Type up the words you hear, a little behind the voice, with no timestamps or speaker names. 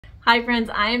Hi friends,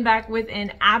 I am back with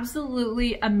an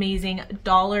absolutely amazing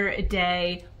dollar a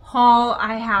day haul.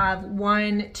 I have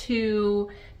two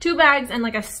bags and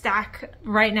like a stack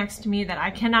right next to me that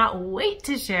I cannot wait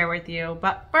to share with you.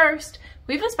 But first,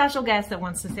 we have a special guest that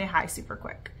wants to say hi super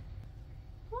quick.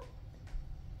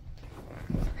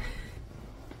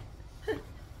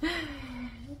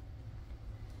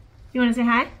 You want to say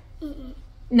hi?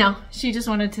 No, she just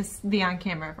wanted to be on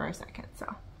camera for a second,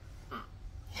 so.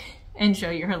 And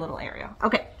show you her little area.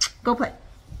 Okay, go play.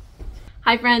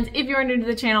 Hi friends, if you're new to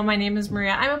the channel, my name is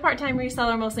Maria. I'm a part-time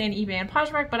reseller, mostly on eBay and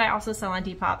Poshmark, but I also sell on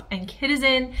Depop and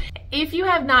Citizen. If you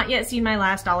have not yet seen my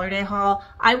last dollar day haul,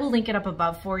 I will link it up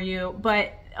above for you,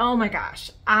 but oh my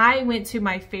gosh, I went to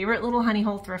my favorite little honey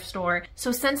hole thrift store.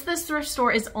 So since this thrift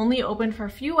store is only open for a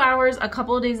few hours, a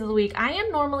couple of days of the week, I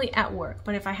am normally at work,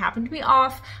 but if I happen to be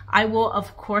off, I will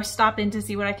of course stop in to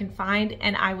see what I can find.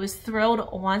 And I was thrilled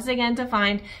once again to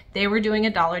find they were doing a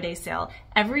dollar day sale.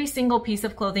 Every single piece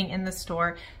of clothing in the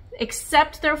store,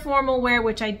 except their formal wear,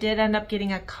 which I did end up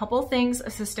getting a couple things,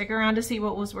 so stick around to see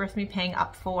what was worth me paying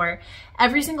up for.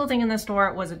 Every single thing in the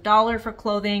store was $1 for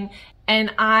clothing,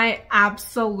 and I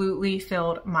absolutely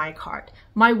filled my cart.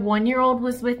 My 1-year-old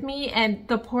was with me, and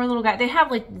the poor little guy, they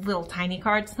have like little tiny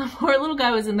carts. The poor little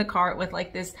guy was in the cart with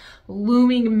like this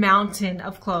looming mountain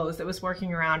of clothes that was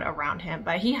working around him,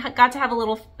 but he got to have a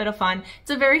little bit of fun.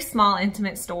 It's a very small,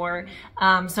 intimate store,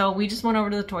 so we just went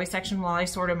over to the toy section while I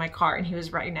sorted my cart, and he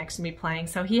was right next to me playing,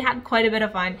 so he had quite a bit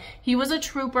of fun. He was a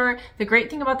trooper. The great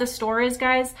thing about this store is,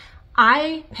 guys,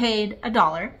 I paid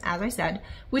 $1, as I said,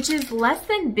 which is less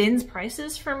than Bin's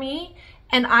prices for me,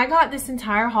 and I got this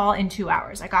entire haul in 2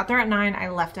 hours. I got there at 9, I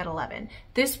left at 11.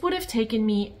 This would have taken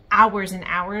me hours and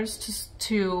hours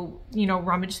to you know,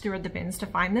 rummage through the bins to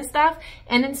find this stuff,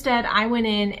 and instead I went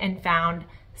in and found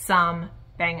some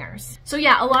bangers. So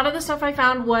yeah, a lot of the stuff I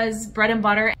found was bread and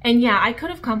butter, and yeah, I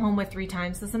could have come home with 3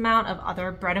 times this amount of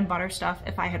other bread and butter stuff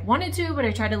if I had wanted to, but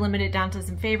I tried to limit it down to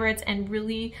some favorites and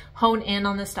really hone in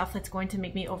on the stuff that's going to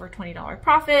make me over $20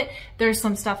 profit. There's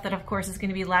some stuff that of course is going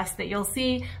to be less that you'll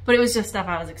see, but it was just stuff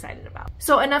I was excited about.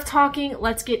 So enough talking,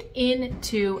 let's get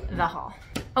into the haul.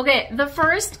 Okay, the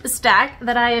first stack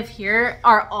that I have here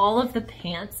are all of the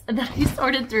pants that I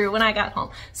sorted through when I got home.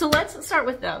 So let's start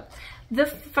with those. The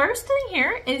first thing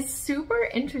here is super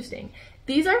interesting.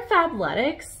 These are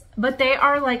Fabletics, but they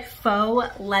are like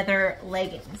faux leather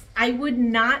leggings. I would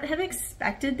not have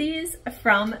expected these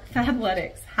from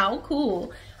Fabletics. How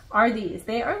cool are these?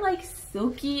 They are like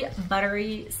silky,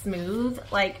 buttery, smooth,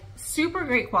 like super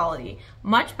great quality.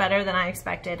 Much better than I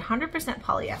expected, 100%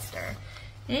 polyester.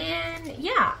 And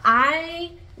yeah,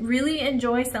 I really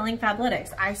enjoy selling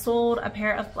Fabletics. I sold a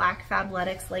pair of black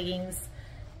Fabletics leggings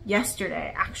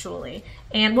yesterday actually,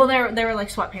 and well, they were like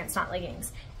sweatpants, not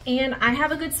leggings, and I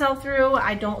have a good sell-through.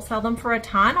 I don't sell them for a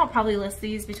ton. I'll probably list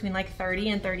these between like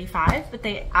 30 and 35, but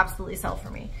they absolutely sell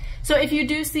for me. So if you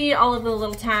do see all of the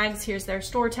little tags, here's their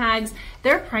store tags.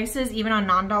 Their prices even on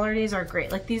non-dollar days are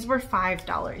great. Like these were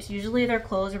 $5. Usually their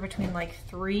clothes are between like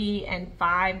 $3 and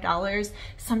 $5.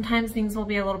 Sometimes things will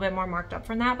be a little bit more marked up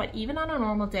from that, but even on a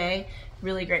normal day,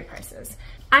 really great prices.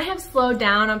 I have slowed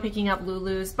down on picking up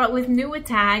Lulus, but with new with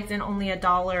tags and only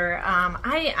 $1,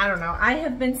 I don't know. I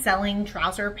have been selling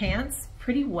trouser pants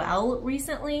pretty well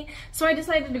recently, so I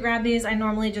decided to grab these. I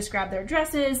normally just grab their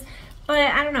dresses, but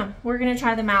I don't know. We're gonna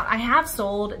try them out. I have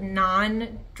sold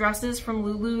non-dresses from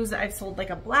Lulus. I've sold like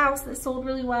a blouse that sold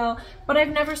really well, but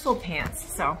I've never sold pants,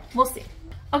 so we'll see.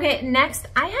 Okay, next,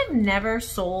 I have never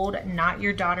sold Not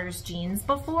Your Daughter's jeans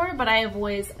before, but I have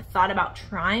always thought about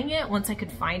trying it once I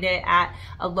could find it at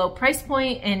a low price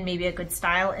point and maybe a good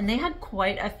style, and they had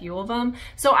quite a few of them.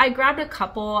 So I grabbed a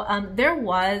couple. There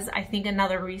was, I think,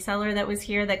 another reseller that was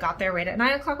here that got there right at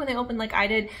 9 o'clock when they opened like I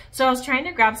did. So I was trying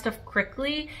to grab stuff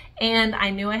quickly, and I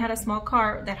knew I had a small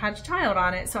cart that had a child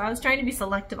on it, so I was trying to be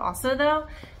selective also though.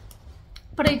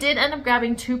 But I did end up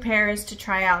grabbing 2 pairs to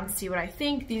try out and see what I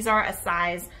think. These are a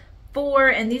size 4,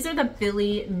 and these are the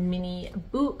Billy Mini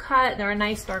Boot Cut. They're a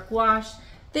nice dark wash.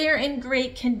 They're in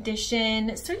great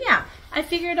condition. So yeah, I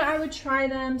figured I would try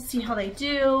them, see how they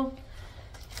do.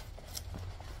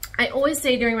 I always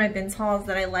say during my bins hauls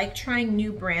that I like trying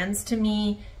new brands to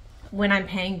me when I'm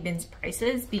paying bins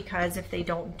prices, because if they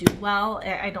don't do well,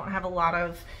 I don't have a lot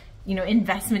of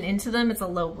investment into them. It's a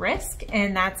low risk,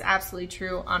 and that's absolutely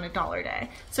true on a dollar day.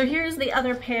 So here's the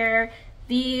other pair.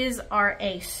 These are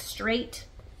a straight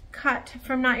cut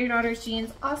from Not Your Daughter's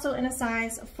jeans, also in a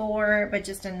size 4, but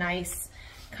just a nice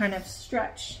kind of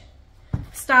stretch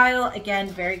style. Again,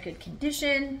 very good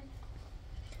condition.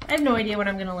 I have no idea what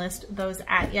I'm gonna list those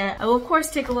at yet. I will of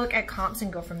course take a look at comps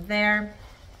and go from there.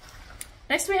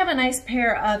 Next we have a nice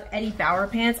pair of Eddie Bauer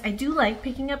pants. I do like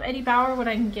picking up Eddie Bauer when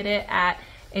I can get it at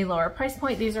a lower price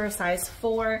point. These are a size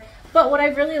 4. But what I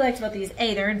really liked about these,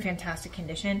 they're in fantastic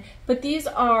condition, but these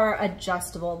are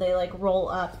adjustable. They like roll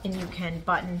up and you can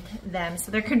button them,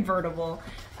 so they're convertible.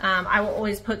 I will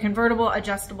always put convertible,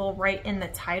 adjustable right in the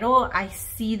title. I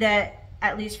see that,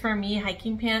 at least for me,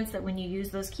 hiking pants, that when you use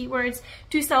those keywords,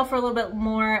 do sell for a little bit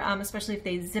more, especially if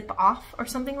they zip off or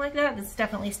something like that. This is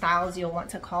definitely styles you'll want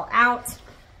to call out.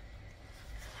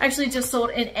 I actually just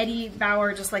sold an Eddie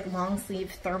Bauer just like long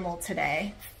sleeve thermal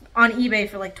today on eBay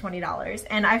for like $20,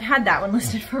 and I've had that one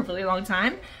listed for a really long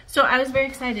time, so I was very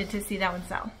excited to see that one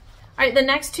sell. All right, the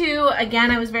next two, again,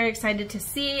 I was very excited to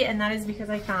see, and that is because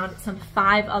I found some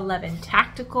 5'11"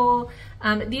 tactical.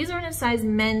 These are in a size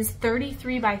men's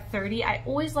 33 by 30. I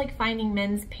always like finding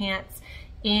men's pants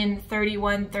in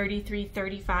 31, 33,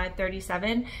 35,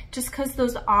 37, just because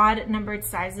those odd numbered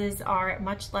sizes are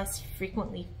much less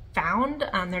frequently found.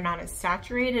 They're not as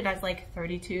saturated as like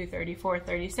 32, 34,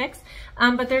 36,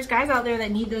 but there's guys out there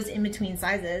that need those in-between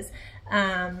sizes.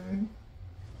 And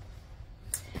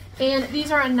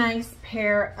these are a nice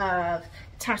pair of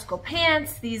tactical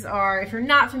pants. These are, if you're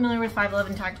not familiar with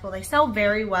 5'11" tactical, they sell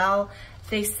very well.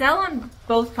 They sell on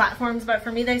both platforms, but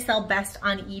for me they sell best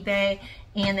on eBay,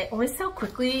 and they always sell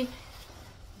quickly.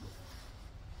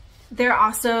 They're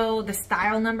also, the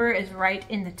style number is right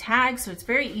in the tag, so it's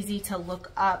very easy to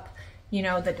look up, you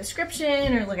know, the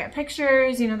description or look at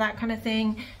pictures, you know, that kind of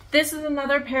thing. This is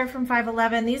another pair from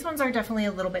 5'11". These ones are definitely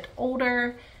a little bit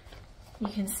older. You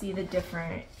can see the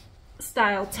different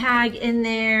style tag in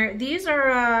there. These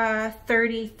are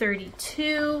 30,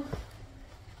 32,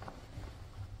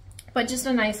 but just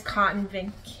a nice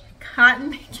cotton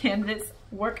canvas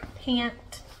work pant.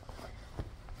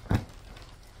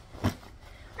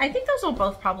 I think those will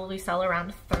both probably sell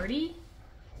around 30.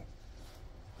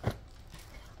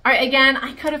 All right, again,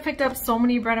 I could have picked up so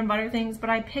many bread and butter things, but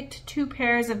I picked 2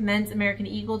 pairs of men's American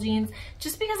Eagle jeans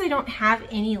just because I don't have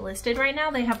any listed right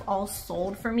now. They have all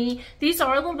sold for me. These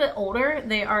are a little bit older.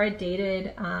 They are a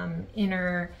dated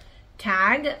inner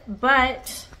tag,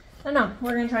 but I don't know,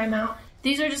 we're gonna try them out.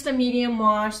 These are just a medium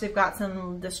wash. They've got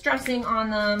some distressing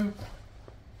on them.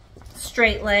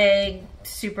 Straight leg,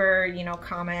 super, you know,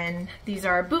 common. These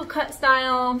are boot cut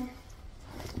style.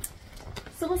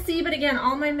 So we'll see, but again,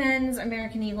 all my men's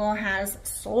American Eagle has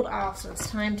sold off, so it's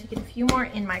time to get a few more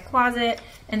in my closet.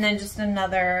 And then just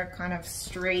another kind of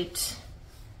straight,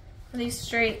 are these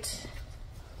straight?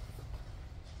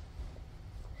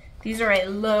 These are a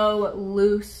low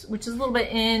loose, which is a little bit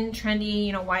in trendy,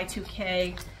 you know,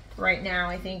 Y2K right now,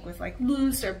 I think, with like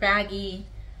loose or baggy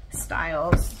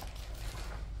styles.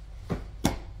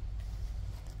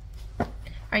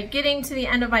 All right, getting to the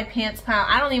end of my pants pile.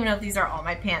 I don't even know if these are all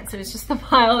my pants. It was just the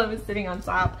pile that was sitting on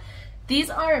top. These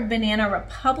are Banana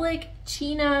Republic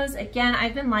chinos. Again,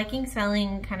 I've been liking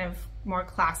selling kind of more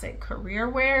classic career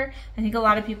wear. I think a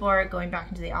lot of people are going back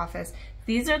into the office.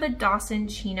 These are the Dawson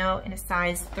chino in a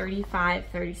size 35,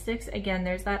 36. Again,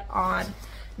 there's that odd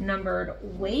numbered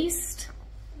waist.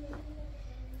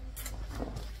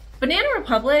 Banana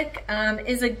Republic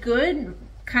is a good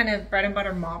kind of bread and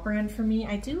butter mall brand for me.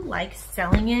 I do like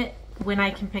selling it when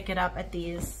I can pick it up at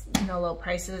these, you know, low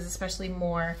prices, especially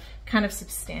more kind of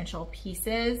substantial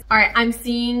pieces. All right, I'm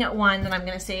seeing one that I'm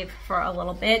gonna save for a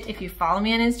little bit. If you follow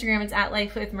me on Instagram, it's at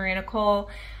Life with MariaNicole.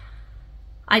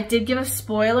 I did give a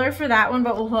spoiler for that one,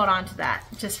 but we'll hold on to that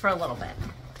just for a little bit.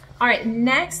 All right,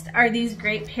 next are these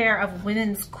great pair of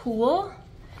women's Cool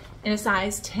in a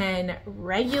size 10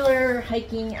 regular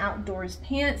hiking outdoors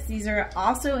pants. These are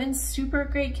also in super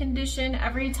great condition.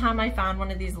 Every time I found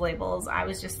one of these labels, I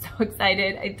was just so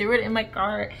excited. I threw it in my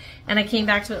cart and I came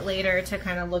back to it later to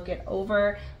kind of look it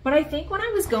over. But I think when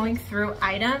I was going through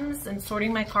items and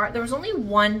sorting my cart, there was only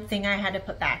one thing I had to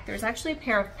put back. There's actually a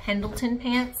pair of Pendleton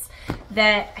pants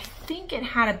that I think it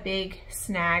had a big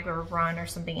snag or run or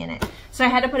something in it. So I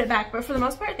had to put it back, but for the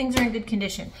most part, things are in good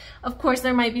condition. Of course,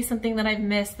 there might be something that I've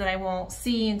missed that I won't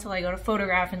see until I go to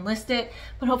photograph and list it,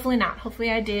 but hopefully not. Hopefully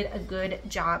I did a good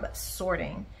job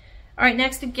sorting. All right,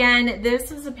 next again,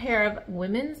 this is a pair of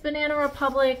women's Banana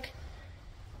Republic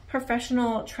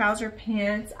professional trouser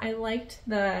pants. I liked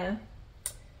the,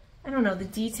 I don't know, the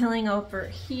detailing over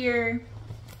here.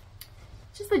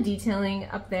 Just the detailing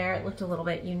up there, it looked a little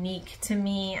bit unique to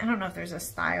me. I don't know if there's a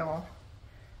style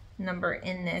number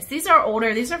in this. These are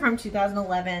older, these are from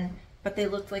 2011, but they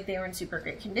looked like they were in super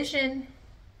great condition.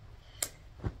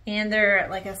 And they're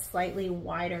like a slightly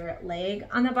wider leg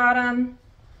on the bottom.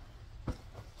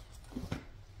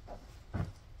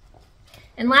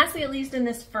 And lastly, at least in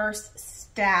this first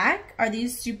stack are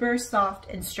these super soft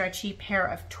and stretchy pair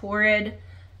of Torrid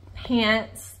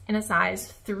pants in a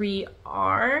size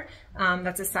 3R.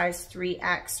 That's a size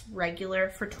 3X regular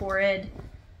for Torrid.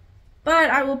 But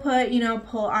I will put, you know,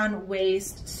 pull on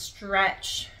waist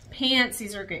stretch pants.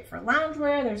 These are great for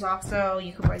loungewear. There's also,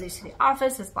 you can wear these to the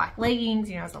office as black leggings,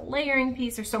 you know, as a layering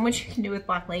piece. There's so much you can do with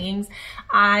black leggings.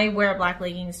 I wear black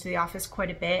leggings to the office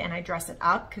quite a bit, and I dress it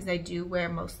up because I do wear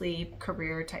mostly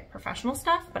career type professional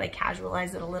stuff, but I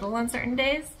casualize it a little on certain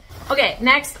days. Okay,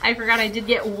 next, I forgot I did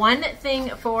get one thing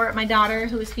for my daughter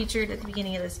who was featured at the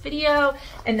beginning of this video,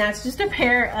 and that's just a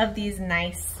pair of these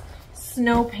nice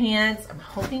snow pants. I'm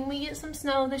hoping we get some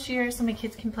snow this year so my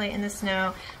kids can play in the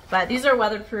snow, but these are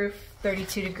weatherproof,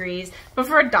 32 degrees, but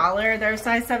for $1 they're a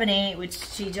size 7/8, which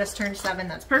she just turned 7.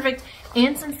 That's perfect,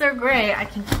 and since they're gray I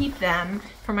can keep them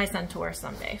for my son to wear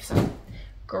someday, so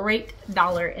great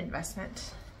dollar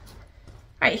investment.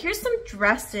 All right, here's some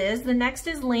dresses. The next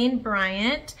is Lane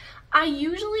Bryant. I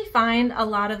usually find a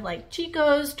lot of like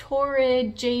Chico's,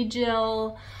 Torrid, J.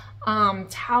 Jill,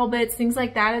 Talbots, things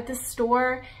like that at this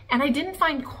store, and I didn't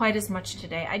find quite as much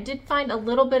today. I did find a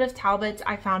little bit of Talbots.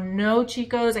 I found no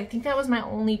Chico's. I think that was my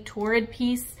only Torrid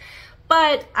piece,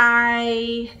 but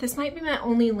this might be my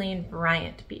only Lane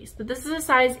Bryant piece. But this is a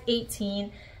size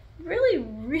 18.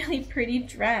 Really pretty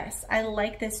dress. I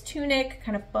like this tunic,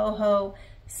 kind of boho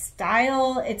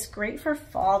style. It's great for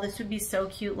fall. This would be so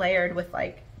cute layered with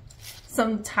like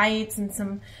some tights and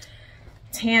some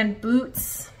tan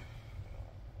boots.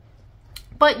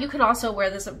 But you could also wear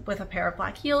this with a pair of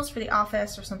black heels for the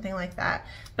office or something like that.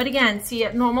 But again, see,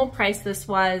 at normal price, this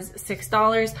was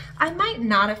 $6. I might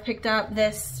not have picked up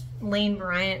this Lane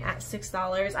Bryant at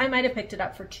 $6. I might have picked it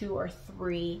up for $2 or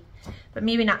 $3, but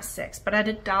maybe not $6. But at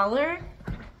 $1,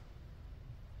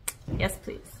 yes,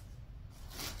 please.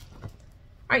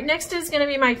 All right, next is gonna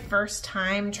be my first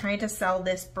time trying to sell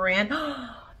this brand.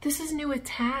 This is new with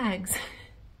tags.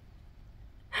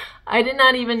 I did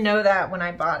not even know that when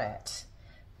I bought it.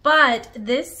 But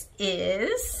this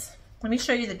is, let me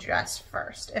show you the dress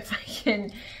first, if I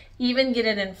can even get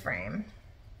it in frame.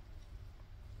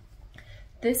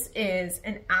 This is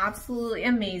an absolutely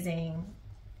amazing,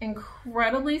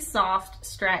 incredibly soft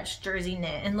stretch jersey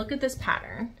knit. And look at this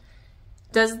pattern.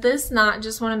 Does this not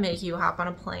just want to make you hop on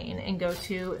a plane and go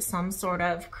to some sort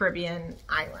of Caribbean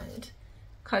island?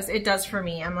 Because it does for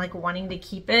me. I'm like wanting to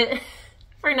keep it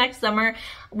for next summer.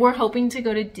 We're hoping to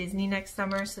go to Disney next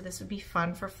summer, so this would be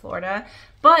fun for Florida.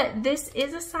 But this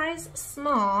is a size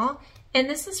small, and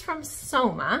this is from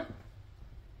Soma.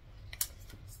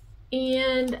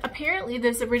 And apparently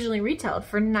this originally retailed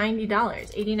for $90,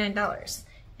 $89.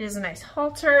 It is a nice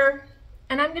halter,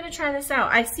 and I'm gonna try this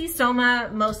out. I see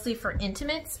Soma mostly for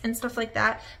intimates and stuff like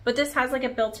that, but this has like a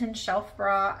built-in shelf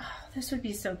bra. This would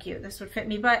be so cute. This would fit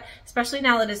me, but especially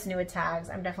now that it's new with tags,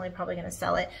 I'm definitely probably gonna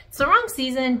sell it. It's the wrong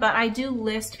season, but I do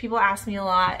list, people ask me a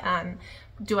lot,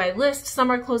 do I list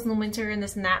summer clothes in the winter and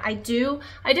this and that? I do.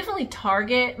 I definitely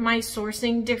target my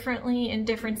sourcing differently in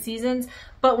different seasons,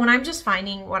 but when I'm just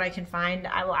finding what I can find,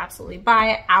 I will absolutely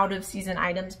buy out of season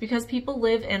items because people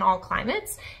live in all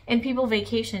climates and people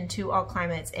vacation to all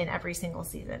climates in every single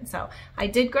season. So I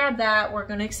did grab that. We're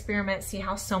gonna experiment, see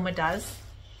how Soma does.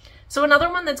 So another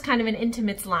one that's kind of an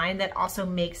intimates line that also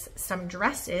makes some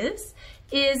dresses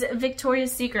is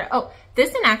Victoria's Secret. Oh,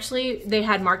 this one actually they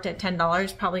had marked at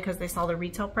 $10, probably because they saw the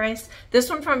retail price. This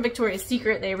one from Victoria's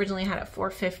Secret, they originally had at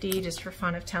 $4.50, just for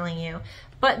fun of telling you.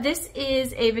 But this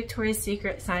is a Victoria's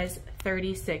Secret size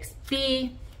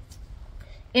 36B.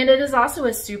 And it is also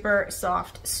a super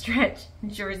soft stretch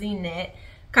jersey knit,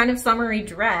 kind of summery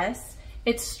dress.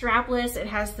 It's strapless. It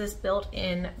has this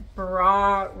built-in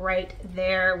bra right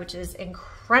there, which is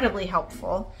incredibly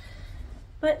helpful.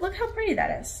 But look how pretty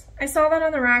that is. I saw that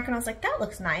on the rack and I was like, that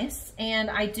looks nice. And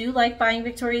I do like buying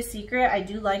Victoria's Secret. I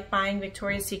do like buying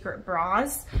Victoria's Secret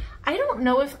bras. I don't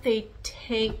know if they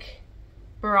take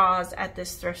bras at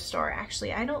this thrift store,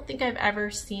 actually. I don't think I've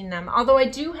ever seen them. Although I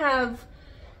do have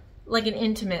like an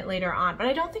intimate later on, but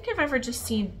I don't think I've ever just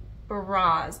seen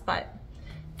bras. But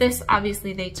this,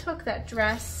 obviously, they took that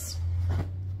dress.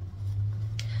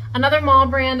 Another mall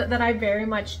brand that I very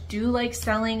much do like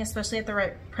selling, especially at the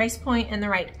right price point and the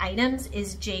right items,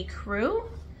 is J. Crew.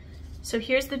 So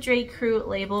here's the J. Crew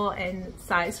label in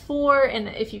size 4, and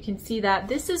if you can see that,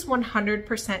 this is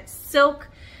 100% silk.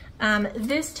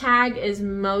 This tag is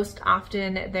most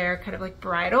often their kind of like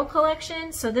bridal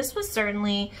collection, so this was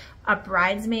certainly a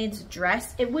bridesmaid's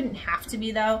dress. It wouldn't have to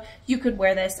be though. You could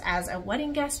wear this as a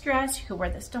wedding guest dress, you could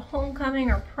wear this to homecoming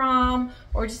or prom,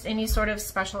 or just any sort of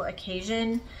special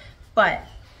occasion. But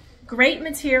Great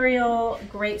material,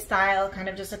 great style, kind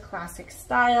of just a classic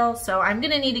style. So I'm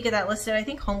gonna need to get that listed. I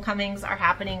think homecomings are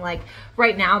happening like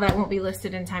right now. That won't be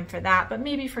listed in time for that, but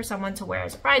maybe for someone to wear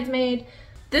as a bridesmaid.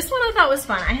 This one I thought was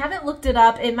fun. I haven't looked it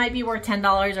up. It might be worth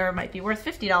 $10 or it might be worth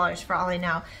 $50 for all I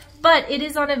know. But it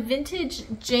is on a vintage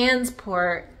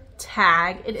Jansport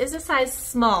tag. It is a size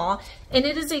small and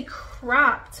it is a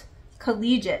cropped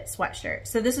collegiate sweatshirt.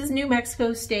 So this is New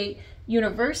Mexico State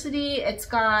University. It's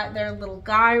got their little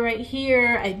guy right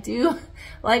here. I do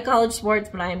like college sports,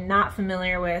 but I am not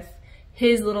familiar with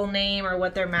his little name or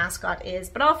what their mascot is,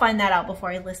 but I'll find that out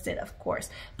before I list it, of course.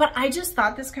 But I just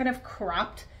thought this kind of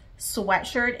cropped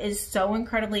sweatshirt is so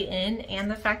incredibly in, and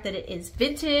the fact that it is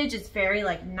vintage, it's very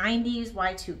like 90s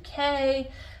Y2K,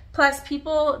 plus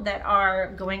people that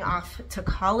are going off to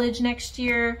college next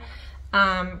year,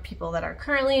 people that are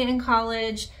currently in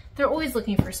college, they're always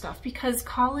looking for stuff because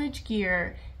college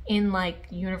gear in like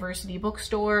university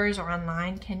bookstores or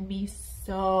online can be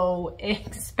so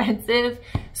expensive.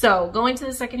 So going to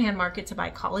the secondhand market to buy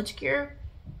college gear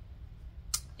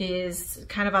is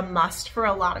kind of a must for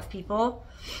a lot of people.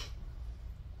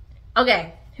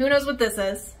 Okay, who knows what this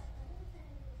is?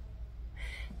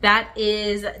 That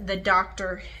is the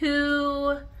Doctor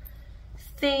Who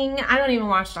thing. I don't even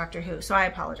watch Doctor Who, so I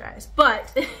apologize.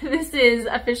 But this is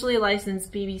officially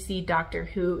licensed BBC Doctor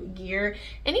Who gear.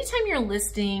 Anytime you're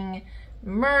listing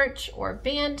merch or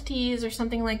band tees or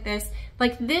something like this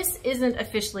isn't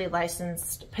officially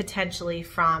licensed potentially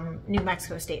from New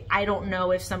Mexico State. I don't know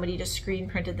if somebody just screen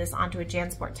printed this onto a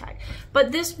Jansport tag,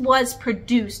 but this was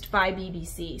produced by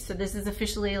BBC. So this is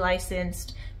officially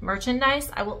licensed merchandise.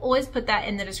 I will always put that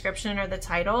in the description or the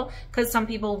title because some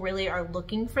people really are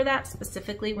looking for that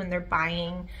specifically when they're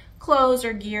buying clothes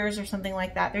or gears or something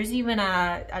like that. There's even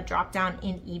a drop down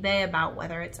in eBay about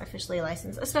whether it's officially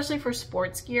licensed, especially for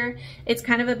sports gear. It's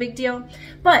kind of a big deal.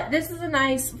 But this is a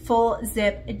nice full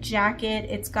zip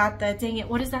jacket. It's got the, dang it,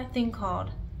 what is that thing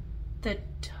called? The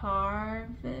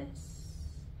TARDIS?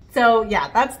 So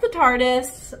yeah, that's the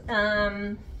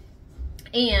TARDIS.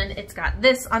 And it's got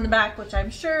this on the back, which I'm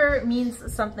sure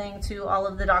means something to all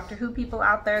of the Doctor Who people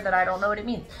out there that I don't know what it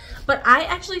means. But I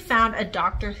actually found a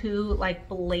Doctor Who like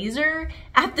blazer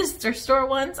at this thrift store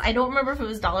once. I don't remember if it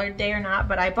was Dollar Day or not,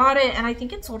 but I bought it and I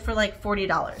think it sold for like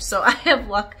 $40. So I have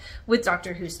luck with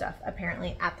Doctor Who stuff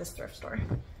apparently at this thrift store.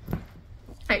 All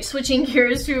right, switching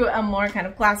gears to a more kind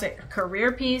of classic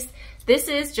career piece. This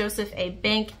is Joseph A.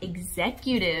 Bank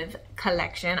Executive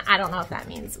Collection. I don't know if that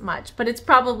means much, but it's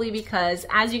probably because,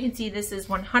 as you can see, this is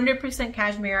 100%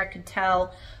 cashmere. I could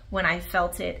tell when I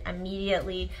felt it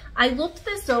immediately. I looked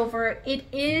this over. It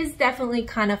is definitely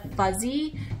kind of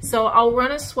fuzzy, so I'll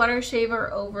run a sweater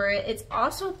shaver over it. It's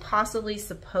also possibly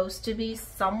supposed to be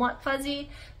somewhat fuzzy,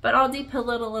 but I'll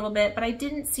depill it a little bit, but I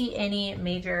didn't see any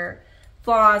major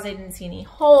flaws. I didn't see any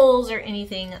holes or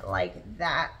anything like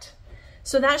that.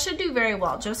 So that should do very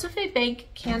well. Joseph A. Bank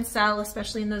can sell,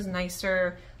 especially in those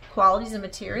nicer qualities and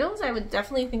materials. I would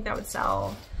definitely think that would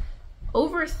sell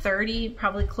over 30,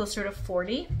 probably closer to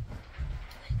 40.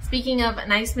 Speaking of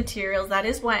nice materials, that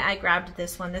is why I grabbed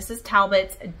this one. This is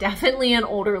Talbot's, definitely an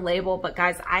older label, but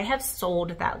guys, I have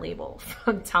sold that label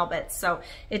from Talbot's, so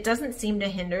it doesn't seem to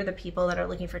hinder the people that are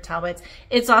looking for Talbot's.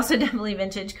 It's also definitely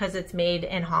vintage because it's made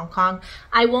in Hong Kong.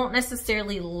 I won't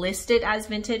necessarily list it as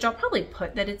vintage. I'll probably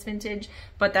put that it's vintage,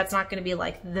 but that's not going to be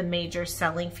like the major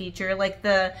selling feature. Like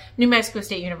the New Mexico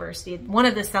State University, one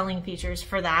of the selling features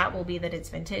for that will be that it's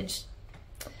vintage.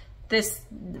 This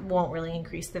won't really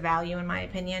increase the value in my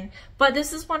opinion, but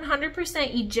this is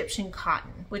 100% Egyptian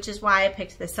cotton, which is why I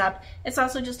picked this up. It's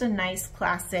also just a nice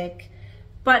classic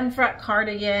button front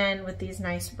cardigan with these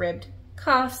nice ribbed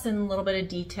cuffs and a little bit of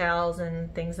details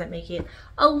and things that make it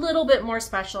a little bit more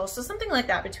special. So something like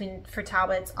that for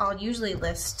Talbot's, I'll usually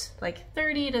list like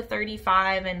 30 to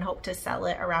 35 and hope to sell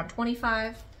it around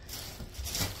 25.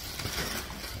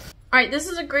 All right, this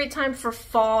is a great time for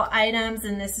fall items,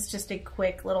 and this is just a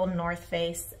quick little North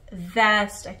Face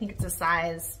vest. I think it's a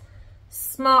size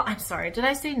small. I'm sorry, did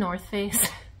I say North Face?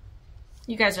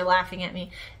 You guys are laughing at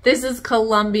me. This is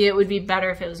Columbia. It would be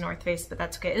better if it was North Face, but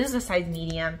that's okay. This is a size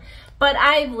medium. But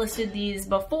I've listed these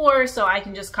before, so I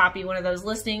can just copy one of those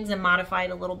listings and modify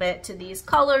it a little bit to these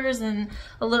colors and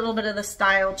a little bit of the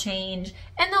style change,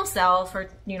 and they'll sell for,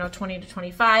 you know, 20 to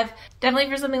 25. Definitely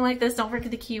for something like this, don't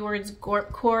forget the keywords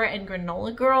Core and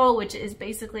Granola Girl, which is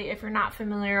basically, if you're not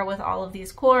familiar with all of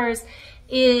these cores,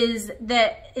 is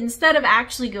that instead of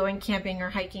actually going camping or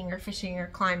hiking or fishing or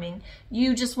climbing,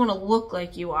 you just want to look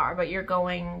like you are, but you're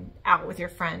going out with your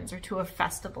friends or to a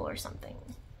festival or something.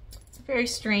 It's a Very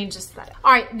strange aesthetic.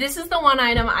 All right, this is the one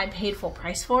item I paid full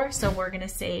price for, so we're gonna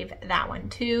save that one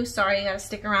too. Sorry, you gotta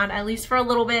stick around at least for a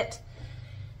little bit.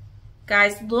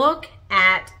 Guys, look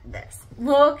at this.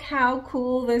 Look how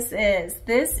cool this is.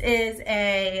 This is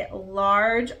a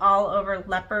large all over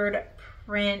leopard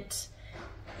print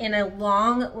in a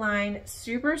long line,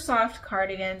 super soft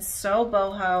cardigan, so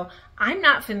boho. I'm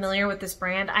not familiar with this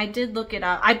brand. I did look it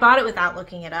up. I bought it without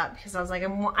looking it up because I was like,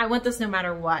 I want this no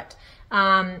matter what.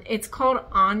 It's called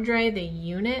Andre the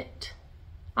Unit.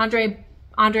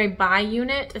 Andre by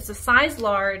Unit. It's a size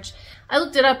large. I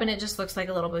looked it up and it just looks like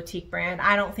a little boutique brand.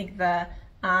 I don't think the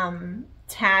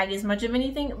tag is much of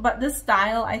anything, but the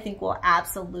style I think will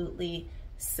absolutely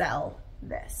sell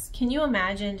this. Can you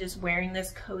imagine just wearing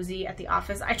this cozy at the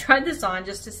office? I tried this on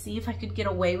just to see if I could get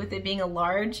away with it being a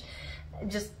large,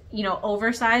 just, you know,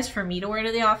 oversized for me to wear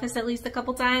to the office at least a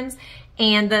couple times.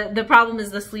 And the problem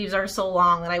is the sleeves are so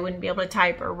long that I wouldn't be able to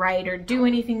type or write or do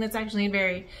anything that's actually a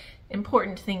very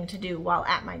important thing to do while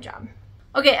at my job.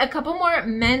 Okay, a couple more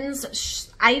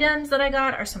men's items that I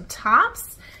got are some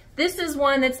tops. This is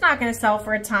one that's not going to sell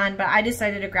for a ton, but I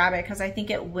decided to grab it because I think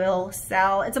it will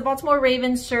sell. It's a Baltimore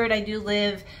Ravens shirt. I do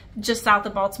live just south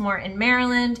of Baltimore in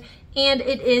Maryland, and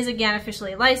it is, again,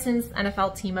 officially licensed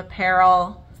NFL team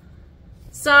apparel.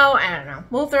 So, I don't know.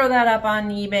 We'll throw that up on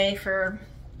eBay for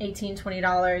 $18,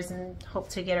 $20 and hope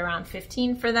to get around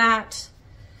 $15 for that.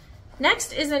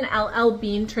 Next is an LL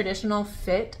Bean traditional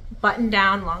fit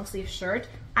button-down long sleeve shirt.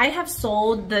 I have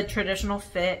sold the traditional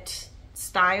fit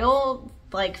style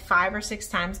like 5 or 6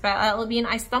 times by LL Bean.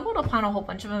 I stumbled upon a whole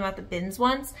bunch of them at the bins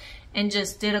once and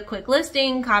just did a quick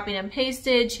listing, copied and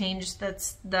pasted, changed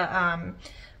the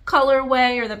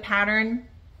colorway or the pattern.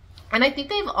 And I think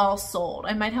they've all sold.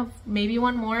 I might have maybe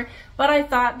one more, but I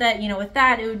thought that, you know, with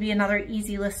that, it would be another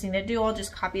easy listing to do. I'll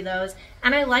just copy those.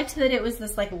 And I liked that it was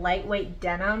this like lightweight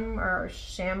denim or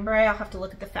chambray. I'll have to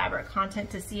look at the fabric content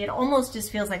to see. It almost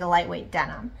just feels like a lightweight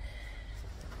denim.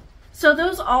 So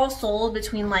those all sold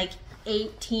between like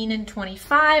 18 and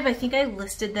 25. I think I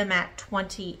listed them at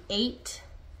 28.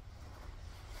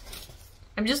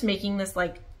 I'm just making this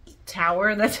like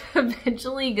tower that's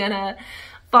eventually gonna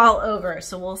fall over,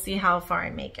 so we'll see how far I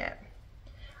make it.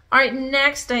 All right,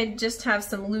 next I just have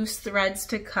some loose threads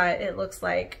to cut. It looks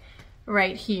like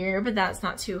right here, but that's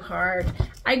not too hard.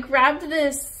 I grabbed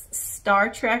this Star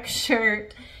Trek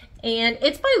shirt and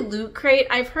it's by Loot Crate.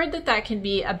 I've heard that that can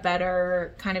be a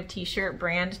better kind of t-shirt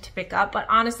brand to pick up, but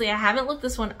honestly, I haven't looked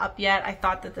this one up yet. I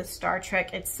thought that the Star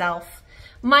Trek itself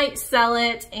might sell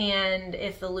it, and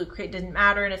if the Loot Crate didn't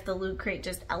matter, and if the Loot Crate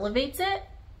just elevates it,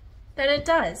 then it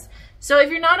does. So if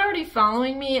you're not already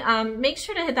following me, make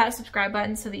sure to hit that subscribe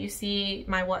button so that you see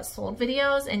my what sold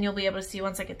videos, and you'll be able to see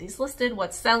once I get these listed,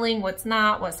 what's selling, what's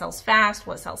not, what sells fast,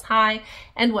 what sells high,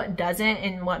 and what doesn't,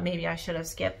 and what maybe I should have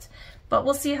skipped. But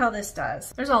we'll see how this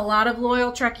does. There's a lot of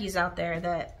loyal Trekkies out there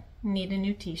that need a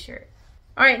new t-shirt.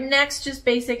 All right, next, just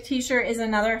basic t-shirt is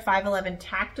another 511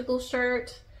 tactical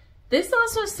shirt. This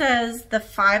also says the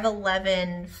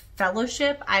 511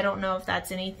 Fellowship. I don't know if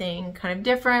that's anything kind of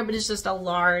different, but it's just a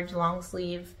large long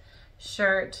sleeve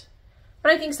shirt.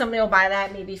 But I think somebody will buy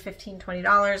that, maybe $15,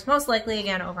 $20, most likely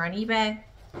again over on eBay.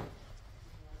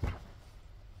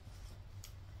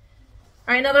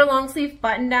 All right, another long sleeve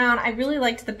button down. I really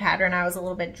liked the pattern. I was a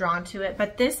little bit drawn to it,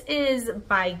 but this is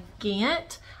by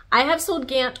Gant. I have sold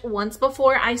Gant once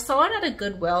before. I saw it at a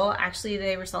Goodwill. Actually,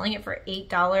 they were selling it for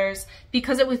 $8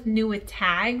 because it was new with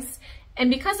tags. And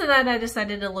because of that, I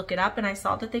decided to look it up, and I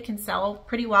saw that they can sell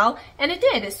pretty well. And it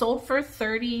did. It sold for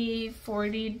 $30,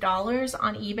 $40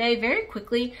 on eBay very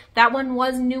quickly. That one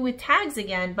was new with tags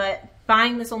again, but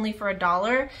buying this only for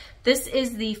 $1. This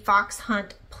is the Fox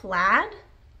Hunt Plaid,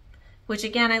 which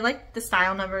again, I like the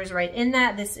style numbers right in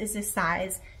that. This is a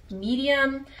size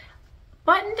medium.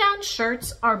 Button-down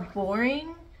shirts are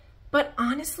boring, but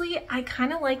honestly, I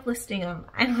kind of like listing them.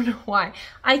 I don't know why.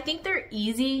 I think they're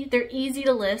easy. They're easy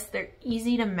to list. They're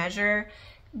easy to measure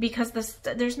because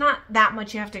there's not that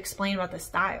much you have to explain about the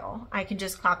style. I can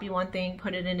just copy one thing,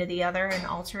 put it into the other, and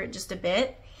alter it just a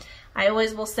bit. I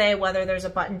always will say whether there's a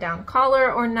button-down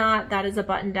collar or not. That is a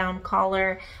button-down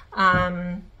collar.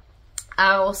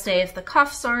 I will say if the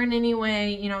cuffs are in any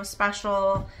way, you know,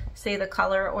 special, say the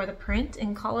color or the print,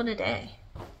 and call it a day.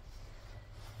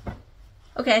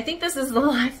 Okay, I think this is the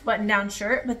last button-down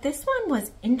shirt, but this one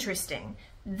was interesting.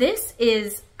 This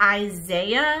is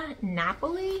Isaiah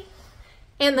Napoli,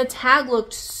 and the tag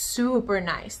looked super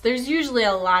nice. There's usually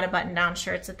a lot of button-down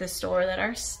shirts at this store that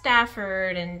are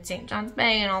Stafford and St. John's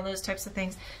Bay and all those types of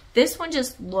things. This one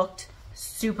just looked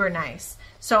super nice.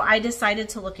 So I decided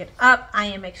to look it up. I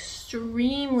am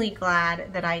extremely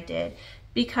glad that I did.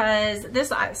 because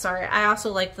this, sorry, I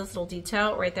also like this little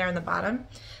detail right there on the bottom.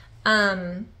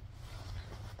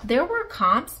 There were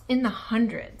comps in the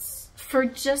hundreds for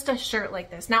just a shirt like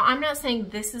this. Now, I'm not saying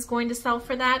this is going to sell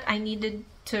for that. I needed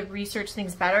to research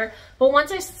things better. But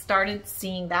once I started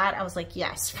seeing that, I was like,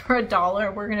 yes, for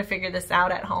 $1, we're going to figure this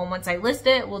out at home. Once I list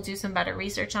it, we'll do some better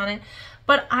research on it.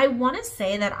 But I want to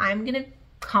say that I'm going to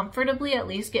comfortably at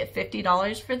least get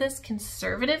 $50 for this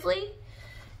conservatively.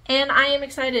 And I am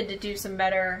excited to do some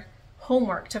better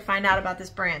homework to find out about this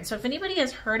brand. So if anybody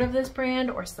has heard of this brand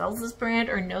or sells this brand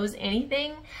or knows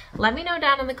anything, let me know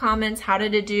down in the comments. How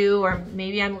did it do? Or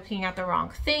maybe I'm looking at the wrong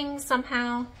thing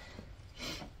somehow.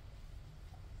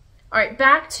 All right,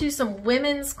 back to some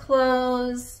women's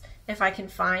clothes. If I can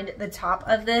find the top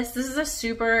of this. This is a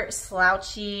super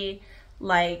slouchy,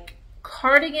 like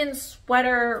cardigan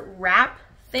sweater wrap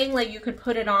thing. Like you could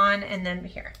put it on and then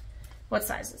here. What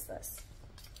size is this?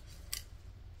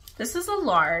 This is a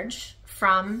large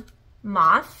from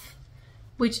Moth,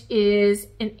 which is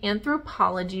an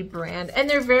Anthropology brand. And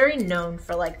they're very known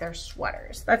for like their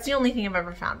sweaters. That's the only thing I've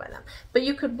ever found by them. But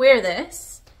you could wear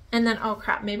this and then, oh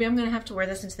crap, maybe I'm gonna have to wear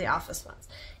this into the office once.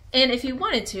 And if you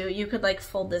wanted to, you could like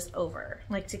fold this over,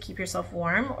 like to keep yourself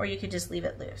warm, or you could just leave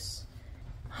it loose.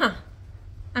 Huh,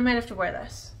 I might have to wear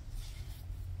this.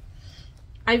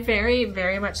 I very,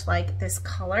 very much like this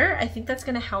color. I think that's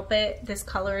gonna help it. This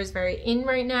color is very in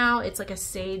right now. It's like a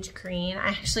sage green. I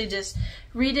actually just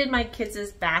redid my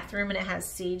kids' bathroom and it has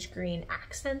sage green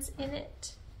accents in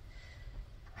it.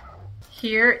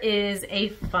 Here is a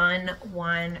fun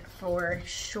one for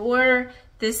sure.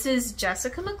 This is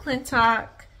Jessica McClintock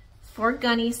for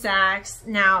Gunny Sacks.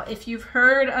 Now, if you've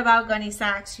heard about Gunny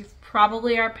Sacks, you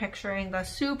probably are picturing the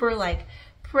super like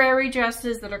prairie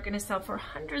dresses that are going to sell for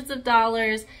hundreds of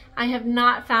dollars. I have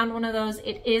not found one of those.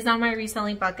 It is on my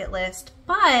reselling bucket list,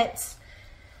 but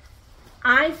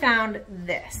I found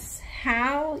this.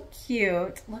 How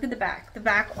cute. Look at the back. The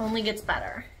back only gets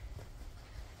better.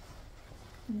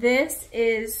 This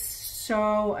is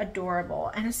so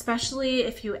adorable, and especially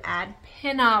if you add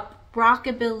pinup,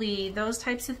 rockabilly, those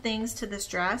types of things to this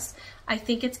dress, I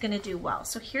think it's going to do well.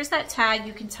 So here's that tag.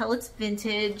 You can tell it's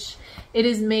vintage. It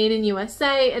is made in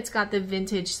USA. It's got the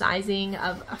vintage sizing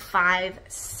of a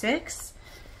 5'6".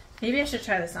 Maybe I should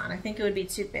try this on. I think it would be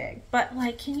too big. But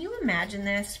like, can you imagine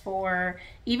this for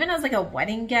even as like a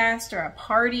wedding guest or a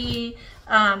party?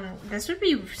 This would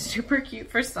be super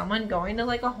cute for someone going to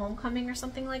like a homecoming or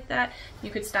something like that. You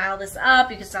could style this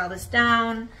up. You could style this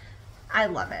down. I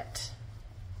love it.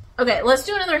 Okay, let's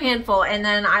do another handful and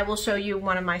then I will show you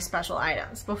one of my special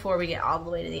items before we get all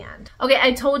the way to the end. Okay,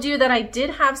 I told you that I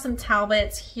did have some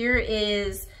Talbots. Here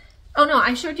is, oh no,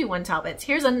 I showed you one Talbots.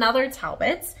 Here's another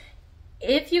Talbots.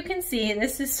 If you can see,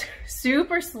 this is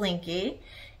super slinky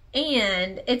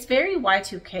and it's very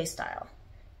Y2K style.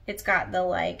 It's got the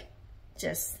like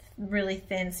just really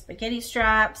thin spaghetti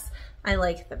straps. I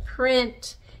like the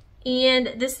print,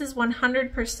 and this is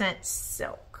 100%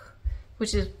 silk,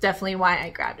 which is definitely why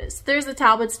I grabbed it. So there's the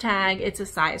Talbots tag. It's a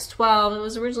size 12. It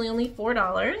was originally only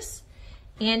 $4.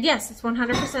 And yes, it's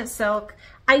 100% silk.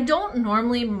 I don't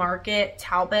normally market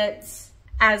Talbots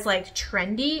as like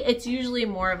trendy. It's usually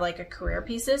more of like a career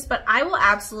pieces, but I will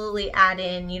absolutely add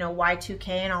in, you know, Y2K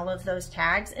and all of those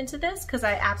tags into this because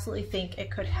I absolutely think it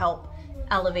could help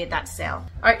elevate that sale.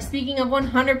 All right, speaking of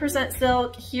 100%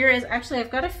 silk, here is actually,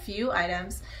 I've got a few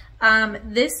items.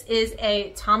 This is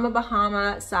a Tommy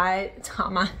Bahama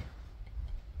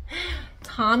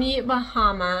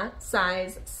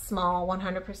size small,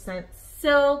 100%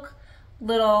 silk,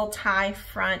 little tie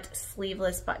front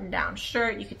sleeveless button down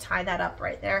shirt. You could tie that up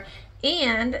right there.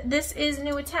 And this is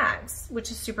new with tags,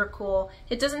 which is super cool.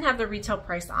 It doesn't have the retail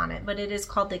price on it, but it is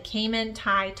called the Cayman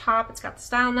tie top. It's got the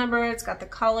style number, it's got the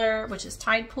color, which is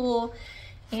Tide Pool,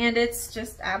 and it's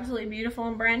just absolutely beautiful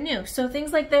and brand new. So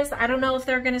things like this, I don't know if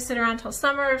they're gonna sit around till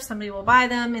summer, if somebody will buy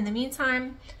them in the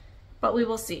meantime, but we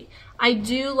will see. I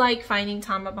do like finding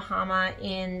Tommy Bahama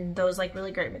in those like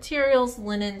really great materials,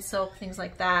 linen, silk, things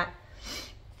like that.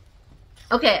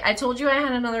 Okay, I told you I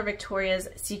had another Victoria's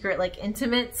Secret like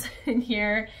intimates in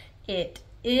here. It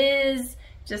is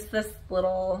just this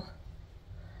little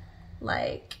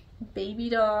like baby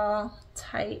doll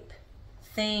type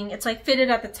thing. It's like fitted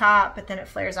at the top, but then it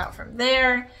flares out from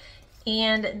there.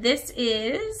 And this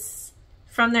is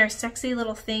from their Sexy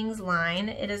Little Things line.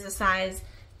 It is a size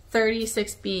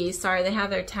 36B. Sorry, they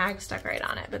have their tag stuck right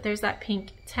on it, but there's that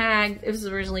pink tag. It was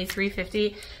originally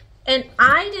 $3.50. And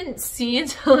I didn't see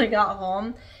until I got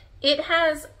home, it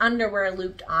has underwear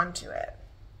looped onto it.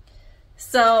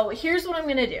 So here's what I'm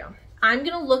gonna do. I'm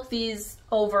gonna look these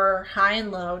over high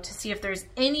and low to see if there's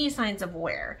any signs of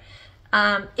wear.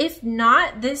 If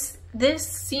not, this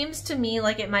seems to me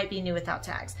like it might be new without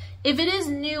tags. If it is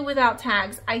new without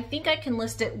tags, I think I can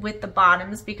list it with the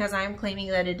bottoms because I am claiming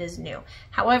that it is new.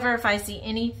 However, if I see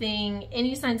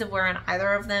any signs of wear on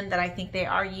either of them that I think they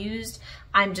are used,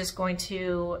 I'm just going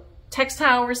to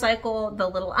textile recycle the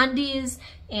little undies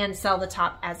and sell the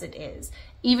top as it is.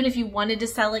 Even if you wanted to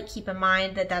sell it, keep in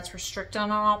mind that that's restricted on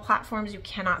all platforms. You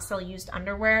cannot sell used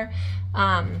underwear,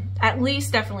 at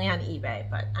least definitely on eBay,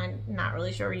 but I'm not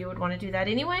really sure you would want to do that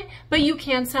anyway. But you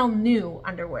can sell new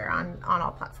underwear on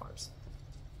all platforms.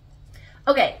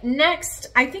 Okay,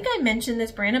 next, I think I mentioned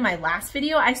this brand in my last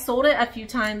video. I sold it a few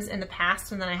times in the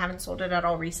past and then I haven't sold it at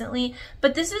all recently.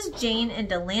 But this is Jane and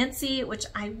Delancey, which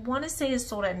I want to say is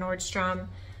sold at Nordstrom.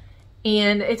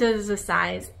 And it is a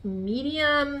size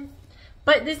medium.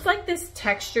 But it's like this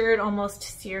textured, almost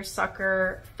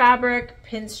seersucker fabric,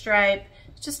 pinstripe.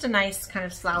 Just a nice kind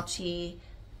of slouchy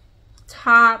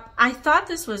top. I thought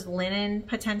this was linen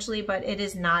potentially, but it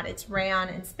is not. It's rayon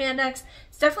and spandex.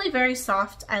 It's definitely very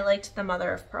soft. I liked the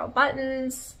mother of pearl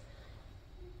buttons.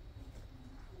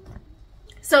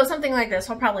 So something like this,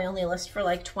 I'll probably only list for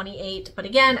like $28. But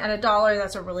again, at $1,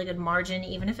 that's a really good margin,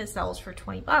 even if it sells for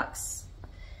 20 bucks.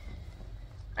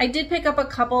 I did pick up a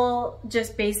couple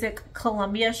just basic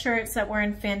Columbia shirts that were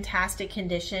in fantastic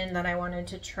condition that I wanted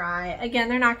to try. Again,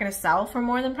 they're not going to sell for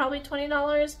more than probably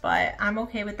 $20, but I'm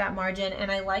okay with that margin.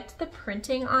 And I liked the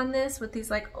printing on this with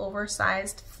these like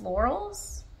oversized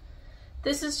florals.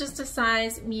 This is just a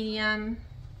size medium.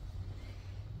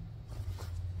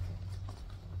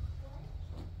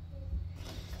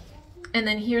 And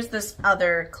then here's this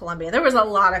other Columbia. There was a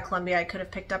lot of Columbia I could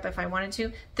have picked up if I wanted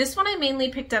to. This one I mainly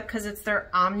picked up because it's their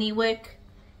Omni-Wick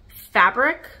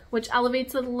fabric, which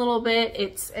elevates it a little bit.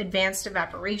 It's advanced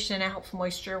evaporation. It helps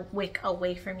moisture wick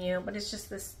away from you. But it's just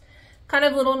this kind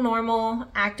of little normal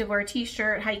activewear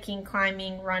t-shirt, hiking,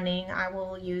 climbing, running. I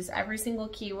will use every single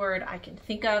keyword I can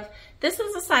think of. This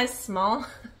is a size small.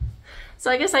 So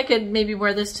I guess I could maybe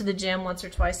wear this to the gym once or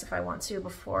twice if I want to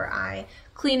before I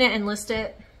clean it and list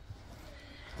it.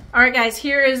 All right, guys,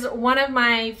 here is one of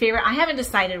my favorite. I haven't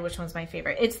decided which one's my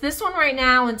favorite. It's this one right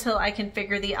now until I can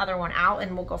figure the other one out,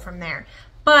 and we'll go from there.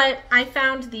 But I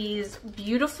found these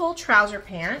beautiful trouser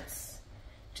pants,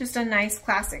 just a nice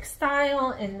classic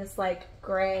style in this like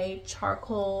gray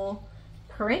charcoal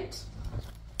print.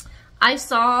 I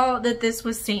saw that this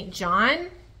was St. John,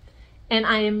 and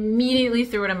I immediately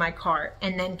threw it in my cart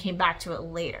and then came back to it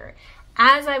later.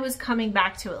 As I was coming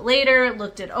back to it later,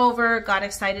 looked it over, got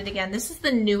excited again. This is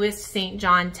the newest St.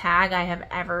 John tag I have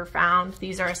ever found.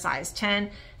 These are a size 10.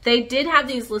 They did have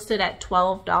these listed at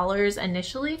 $12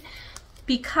 initially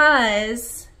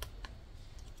because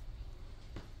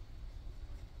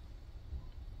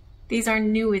these are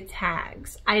new with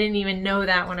tags. I didn't even know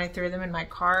that when I threw them in my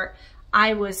cart.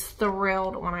 I was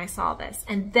thrilled when I saw this.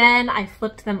 And then I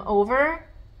flipped them over.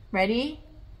 Ready?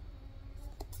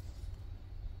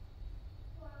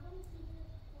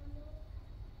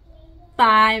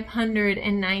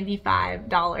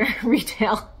 $595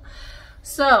 retail.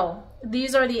 So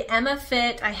these are the Emma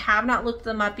Fit. I have not looked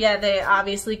them up yet. They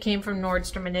obviously came from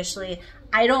Nordstrom initially.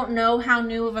 I don't know how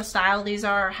new of a style these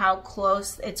are, or how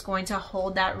close it's going to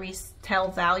hold that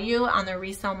retail value on the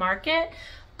resale market,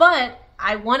 but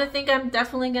I want to think I'm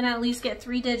definitely going to at least get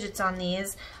 3 digits on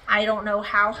these. I don't know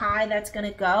how high that's going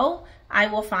to go. I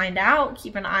will find out.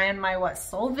 Keep an eye on my what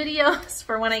sold videos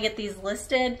for when I get these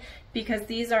listed, because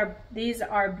these are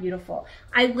beautiful.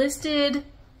 I listed,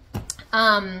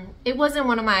 it wasn't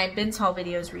one of my Bins haul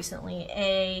videos recently,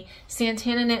 a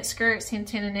Santana knit skirt.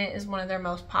 Santana knit is one of their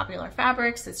most popular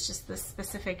fabrics. It's just the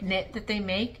specific knit that they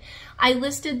make. I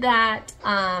listed that,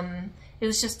 it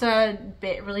was just a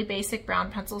really basic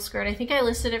brown pencil skirt. I think I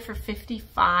listed it for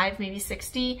 55, maybe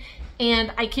 60.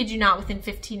 And I kid you not, within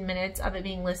 15 minutes of it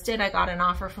being listed, I got an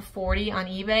offer for 40 on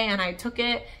eBay, and I took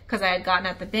it because I had gotten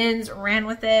at the bins, ran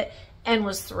with it, and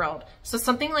was thrilled. So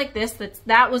something like this,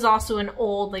 that was also an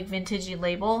old, like, vintagey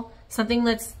label. Something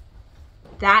that's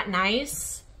that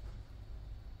nice.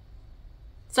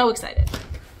 So excited.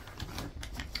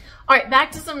 All right,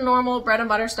 back to some normal bread and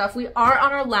butter stuff. We are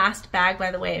on our last bag, by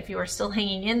the way. If you are still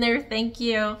hanging in there, thank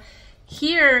you.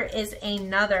 Here is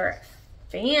another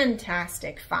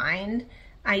fantastic find.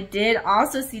 I did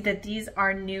also see that these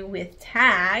are new with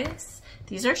tags.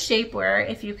 These are shapewear,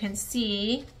 if you can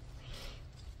see.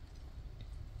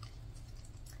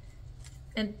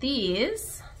 And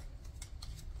these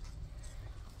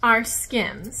are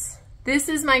Skims. This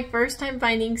is my first time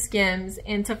finding Skims,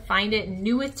 and to find it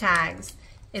new with tags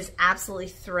is absolutely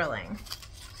thrilling.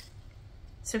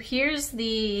 So here's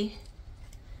the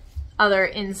other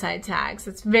inside tags.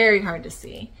 It's very hard to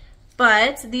see.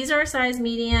 But these are a size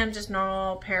medium, just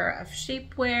normal pair of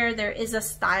shapewear. There is a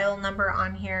style number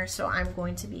on here, so I'm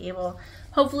going to be able,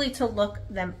 hopefully, to look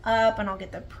them up, and I'll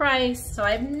get the price. So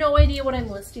I have no idea what I'm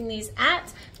listing these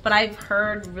at, but I've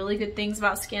heard really good things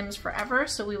about Skims forever,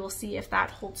 so we will see if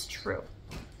that holds true.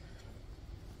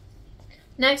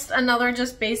 Next, another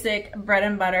just basic bread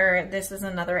and butter. This is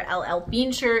another LL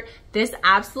Bean shirt. This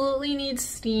absolutely needs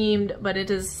steamed, but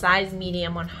it is size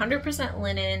medium, 100%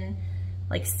 linen,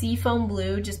 like seafoam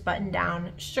blue, just button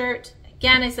down shirt.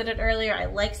 Again, I said it earlier, I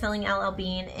like selling LL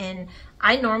Bean, and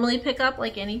I normally pick up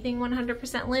like anything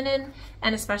 100% linen,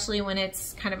 and especially when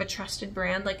it's kind of a trusted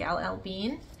brand like LL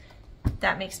Bean,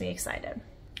 that makes me excited.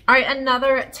 All right,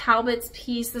 another Talbot's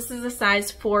piece. This is a size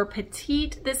 4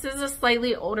 petite. This is a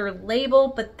slightly older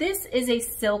label, but this is a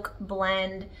silk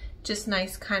blend, just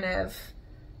nice kind of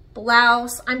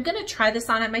blouse. I'm gonna try this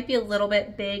on. It might be a little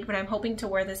bit big, but I'm hoping to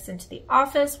wear this into the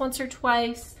office once or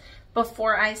twice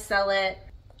before I sell it.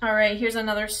 All right, here's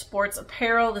another sports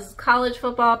apparel. This is college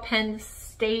football, Penn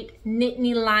State,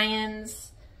 Nittany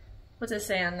Lions. What's it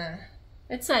say on the,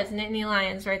 it says Nittany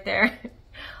Lions right there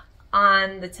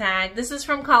on the tag. This is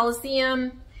from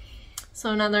Coliseum.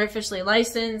 So another officially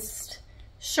licensed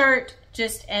shirt,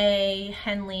 just a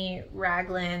Henley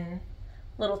Raglan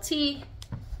little tee.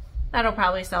 That'll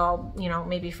probably sell, you know,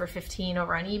 maybe for $15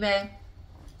 over on eBay.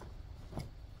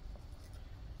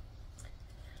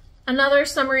 Another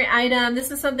summery item.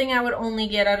 This is something I would only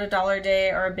get at a Dollar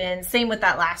Day or a bin. Same with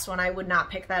that last one. I would not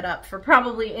pick that up for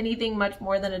probably anything much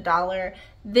more than $1.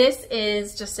 This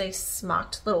is just a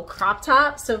smocked little crop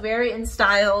top. So very in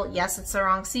style. Yes, it's the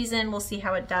wrong season. We'll see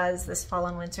how it does this fall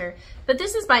and winter. But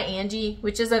this is by Angie,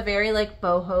 which is a very like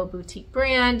boho boutique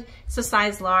brand. It's a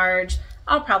size large.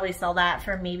 I'll probably sell that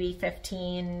for maybe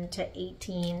 15 to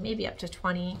 18, maybe up to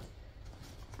 20.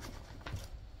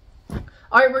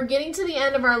 All right, we're getting to the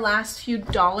end of our last few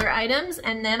dollar items,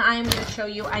 and then I am going to show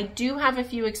you, I do have a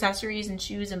few accessories and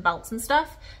shoes and belts and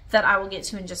stuff that I will get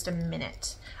to in just a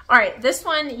minute. All right, this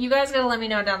one, you guys gotta let me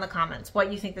know down in the comments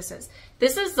what you think this is.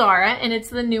 This is Zara, and it's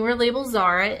the newer label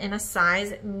Zara in a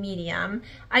size medium.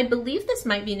 I believe this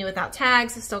might be new without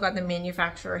tags. It's still got the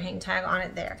manufacturer hang tag on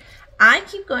it there. I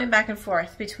keep going back and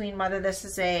forth between whether this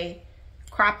is a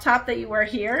crop top that you wear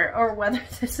here or whether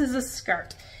this is a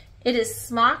skirt. It is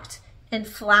smocked and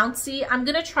flouncy. I'm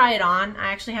gonna try it on.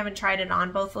 I actually haven't tried it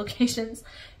on both locations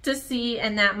to see,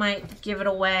 and that might give it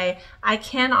away. I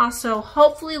can also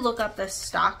hopefully look up the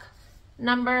stock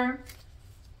number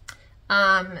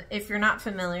if you're not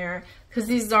familiar, because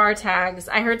these Zara tags,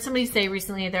 I heard somebody say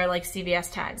recently they're like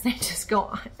CVS tags. They just go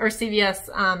on, or CVS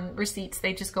receipts,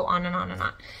 they just go on and on and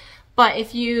on. But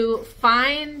if you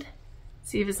find,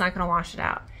 see if it's not gonna wash it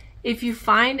out. If you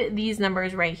find these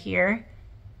numbers right here,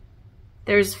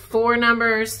 there's 4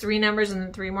 numbers, 3 numbers, and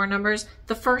then 3 more numbers.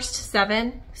 The first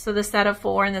 7, so the set of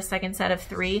 4 and the second set of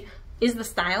 3, is the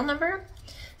style number.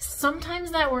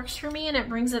 Sometimes that works for me and it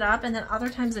brings it up, and then other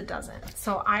times it doesn't.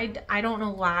 So I don't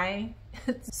know why.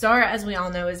 Zara, as we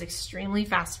all know, is extremely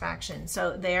fast fashion.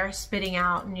 So they're spitting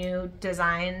out new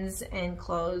designs and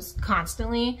clothes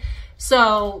constantly.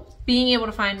 So being able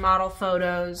to find model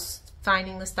photos,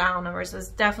 finding the style numbers is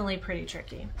definitely pretty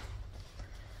tricky.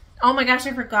 Oh my gosh,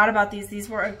 I forgot about these. These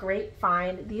were a great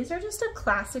find. These are just a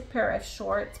classic pair of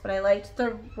shorts, but I liked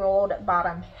the rolled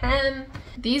bottom hem.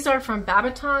 These are from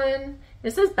Babaton.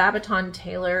 This is Babaton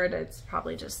tailored. It's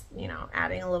probably just, you know,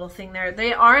 adding a little thing there.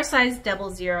 They are a size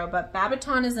 00, but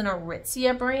Babaton is an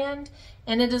Aritzia brand,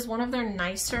 and it is one of their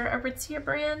nicer Aritzia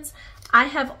brands. I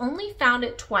have only found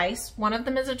it twice. One of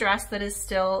them is a dress that is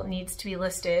still needs to be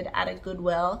listed at a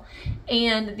Goodwill,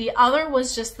 and the other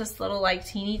was just this little like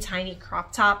teeny tiny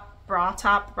crop top,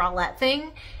 bralette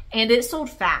thing, and it sold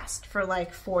fast for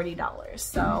like $40.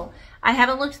 So I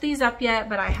haven't looked these up yet,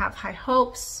 but I have high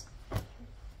hopes.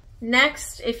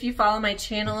 Next, if you follow my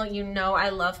channel, you know I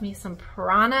love me some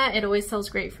Prana. It always sells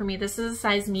great for me. This is a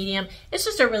size medium. It's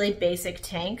just a really basic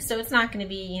tank, so it's not going to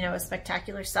be, you know, a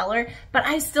spectacular seller, but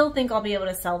I still think I'll be able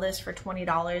to sell this for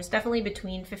 $20. Definitely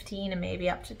between 15 and maybe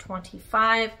up to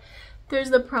 25. There's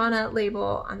the Prana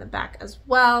label on the back as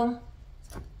well.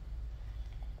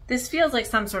 This feels like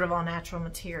some sort of all-natural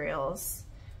materials.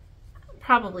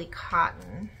 Probably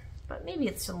cotton, but maybe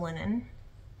it's some linen.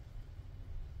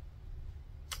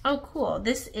 Oh, cool.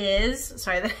 This is,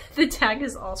 sorry, the tag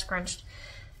is all scrunched.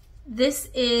 This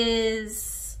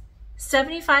is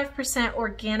 75%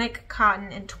 organic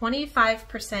cotton and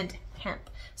 25% hemp.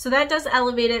 So that does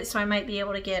elevate it, so I might be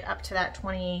able to get up to that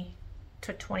 20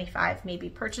 to 25 maybe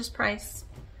purchase price.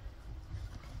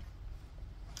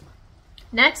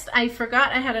 Next, I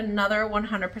forgot I had another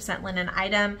 100% linen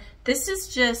item. This is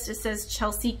just, it says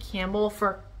Chelsea Campbell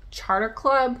for Charter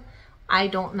Club. I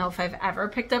don't know if I've ever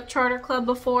picked up Charter Club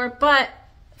before, but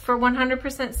for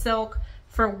 100% silk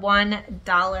for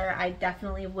 $1, I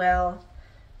definitely will.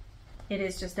 It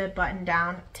is just a button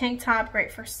down tank top,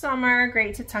 great for summer,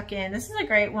 great to tuck in. This is a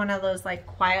great one of those like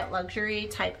quiet luxury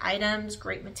type items,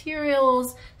 great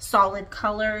materials, solid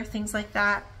color, things like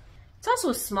that. It's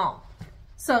also small.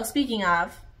 So speaking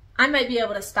of, I might be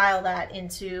able to style that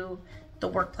into the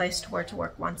workplace to wear to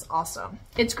work once also.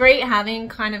 It's great having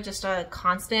kind of just a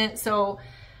constant. So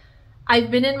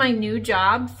I've been in my new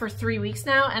job for 3 weeks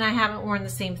now and I haven't worn the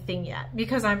same thing yet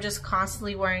because I'm just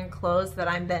constantly wearing clothes that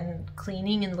I'm then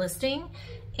cleaning and listing.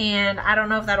 And I don't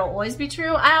know if that'll always be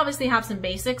true. I obviously have some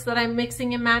basics that I'm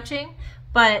mixing and matching,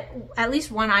 but at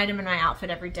least one item in my outfit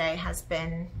every day has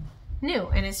been new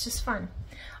and it's just fun.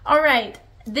 All right.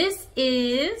 This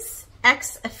is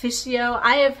Ex Officio.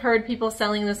 I have heard people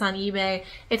selling this on eBay.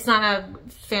 It's not a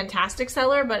fantastic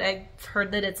seller, but I've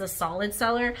heard that it's a solid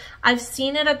seller. I've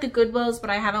seen it at the Goodwills, but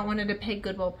I haven't wanted to pay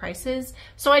Goodwill prices.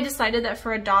 So I decided that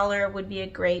for $1 would be a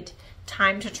great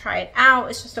time to try it out.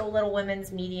 It's just a little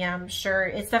women's medium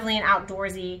shirt. It's definitely an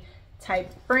outdoorsy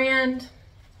type brand.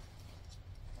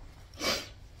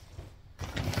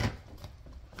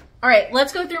 All right,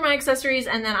 let's go through my accessories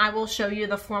and then I will show you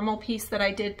the formal piece that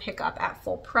I did pick up at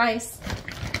full price.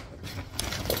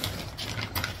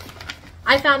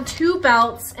 I found 2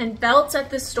 belts, and belts at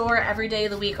this store every day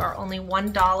of the week are only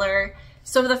 $1.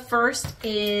 So the first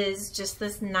is just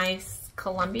this nice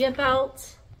Columbia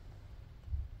belt.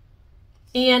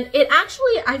 And it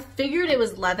actually, I figured it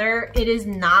was leather. It is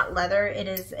not leather. It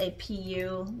is a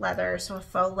PU leather, so a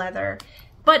faux leather.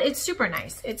 But it's super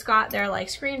nice. It's got their like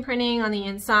screen printing on the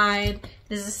inside.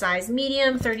 This is a size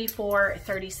medium, 34,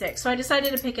 36. So I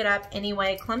decided to pick it up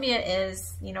anyway. Columbia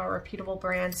is, you know, a reputable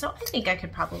brand. So I think I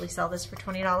could probably sell this for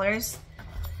 $20.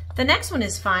 The next one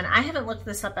is fun. I haven't looked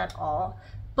this up at all,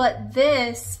 but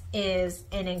this is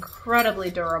an incredibly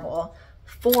durable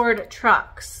Ford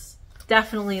Trucks,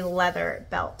 definitely leather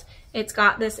belt. It's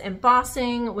got this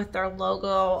embossing with their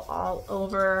logo all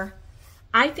over.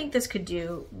 I think this could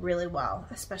do really well,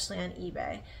 especially on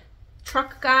eBay.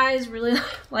 Truck guys really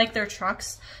like their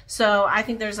trucks, so I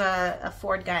think there's a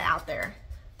Ford guy out there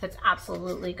that's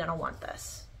absolutely gonna want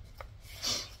this.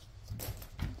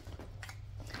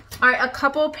 All right, a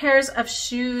couple pairs of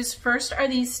shoes. First are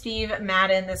these Steve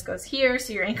Madden. This goes here,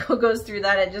 so your ankle goes through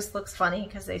that. It just looks funny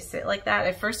because they sit like that.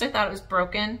 At first I thought it was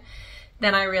broken.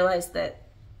 Then I realized that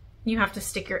you have to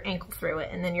stick your ankle through it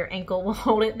and then your ankle will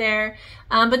hold it there.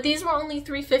 But these were only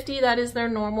 $3.50. That is their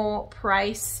normal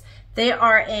price. They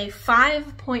are a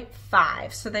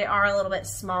 5.5, so they are a little bit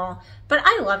small, but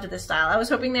I loved this style. I was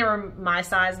hoping they were my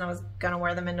size and I was gonna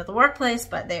wear them into the workplace,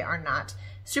 but they are not.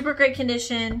 Super great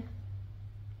condition.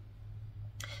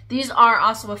 These are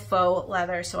also a faux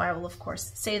leather, so I will of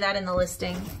course say that in the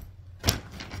listing.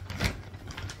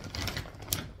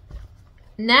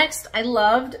 Next, I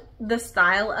loved the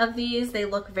style of these. They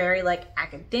look very like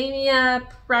academia,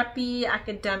 preppy,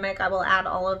 academic. I will add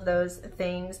all of those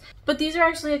things. But these are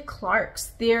actually at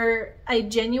Clark's. They're a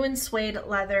genuine suede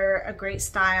leather, a great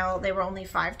style. They were only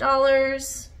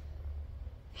 $5.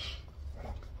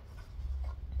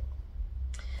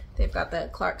 They've got the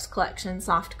Clark's Collection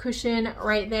soft cushion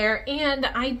right there. And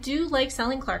I do like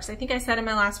selling Clark's. I think I said in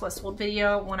my last What Sold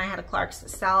video when I had a Clark's to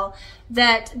sell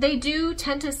that they do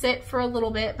tend to sit for a little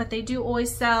bit, but they do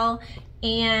always sell.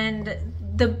 And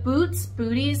the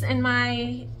booties in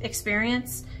my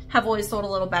experience have always sold a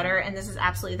little better. And this is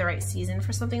absolutely the right season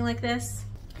for something like this.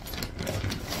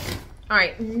 All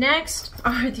right, next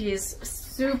are these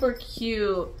super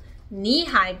cute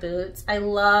knee-high boots. I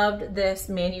loved this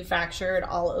manufactured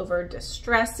all over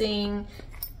distressing,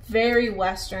 very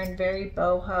Western, very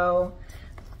boho.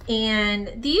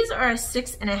 And these are a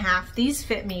 6.5. These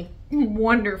fit me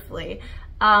wonderfully.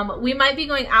 We might be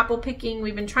going apple picking.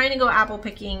 We've been trying to go apple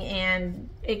picking and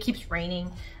it keeps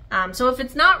raining. So if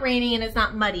it's not raining and it's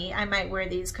not muddy, I might wear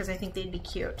these because I think they'd be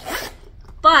cute.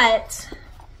 But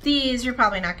these, you're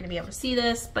probably not going to be able to see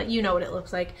this, but you know what it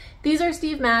looks like. These are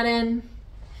Steve Madden.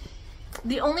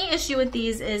 The only issue with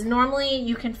these is normally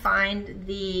you can find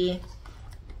the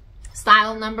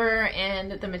style number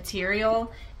and the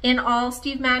material in all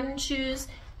Steve Madden shoes,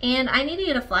 and I need to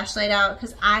get a flashlight out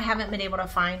because I haven't been able to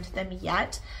find them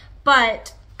yet,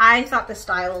 but I thought the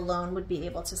style alone would be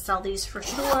able to sell these for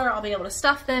sure. I'll be able to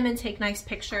stuff them and take nice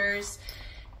pictures,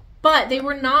 but they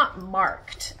were not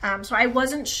marked, so I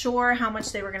wasn't sure how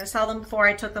much they were going to sell them before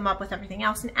I took them up with everything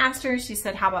else and asked her. She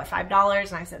said, how about $5?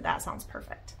 And I said, that sounds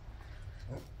perfect.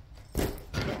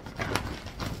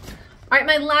 All right,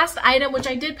 my last item, which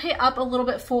I did pay up a little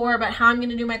bit for, but how I'm going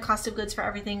to do my cost of goods for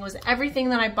everything was everything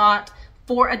that I bought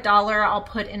for $1, I'll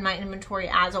put in my inventory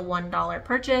as a $1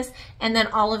 purchase. And then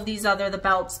all of these other, the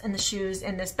belts and the shoes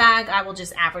in this bag, I will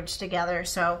just average together.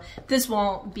 So this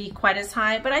won't be quite as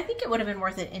high, but I think it would have been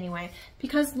worth it anyway,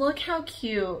 because look how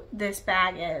cute this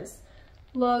bag is.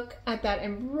 Look at that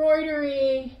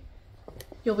embroidery.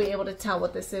 You'll be able to tell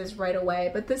what this is right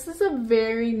away, but this is a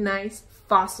very nice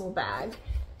fossil bag.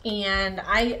 And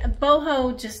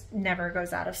boho just never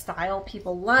goes out of style.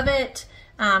 People love it.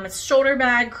 It's shoulder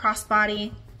bag,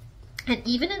 crossbody, and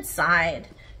even inside,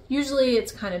 usually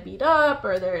it's kind of beat up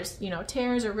or there's, you know,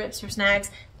 tears or rips or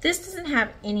snags. This doesn't have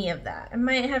any of that. I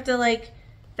might have to like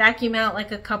vacuum out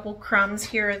like a couple crumbs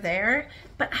here or there,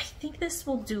 but I think this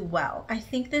will do well. I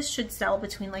think this should sell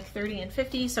between like 30 and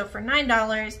 50. So for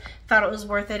 $9, thought it was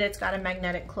worth it. It's got a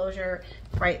magnetic closure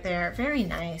right there. Very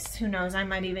nice. Who knows? I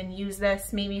might even use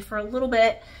this maybe for a little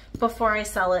bit before I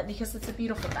sell it because it's a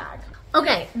beautiful bag.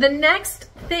 Okay, the next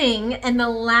thing and the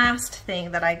last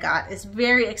thing that I got is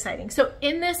very exciting. So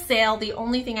in this sale, the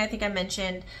only thing I think I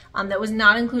mentioned that was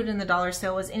not included in the dollar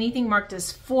sale was anything marked as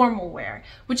formal wear,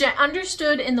 which I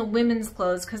understood in the women's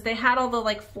clothes because they had all the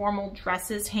like formal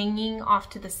dresses hanging off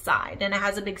to the side and it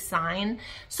has a big sign.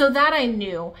 So that I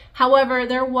knew. However,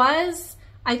 there was,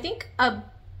 I think, a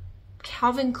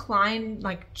Calvin Klein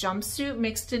like jumpsuit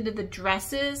mixed into the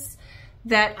dresses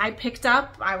that I picked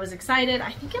up. I was excited. I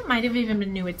think it might have even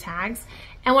been new with tags.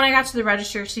 And when I got to the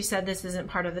register, she said, this isn't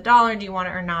part of the dollar. Do you want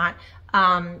it or not?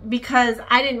 Because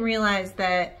I didn't realize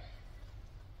that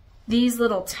these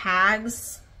little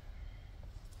tags,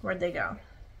 where'd they go?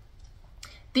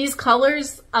 These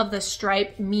colors of the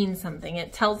stripe mean something.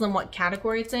 It tells them what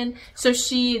category it's in. So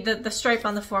the stripe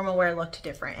on the formal wear looked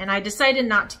different. And I decided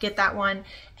not to get that one.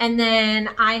 And then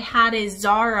I had a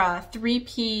Zara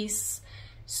 3-piece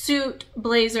suit,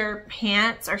 blazer,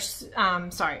 pants, or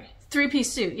sorry,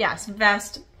 3-piece suit, yes,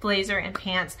 vest, blazer, and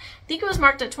pants. I think it was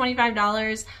marked at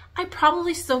 $25. I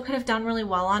probably still could have done really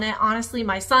well on it. Honestly,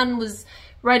 my son was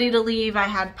ready to leave. I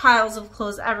had piles of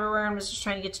clothes everywhere and was just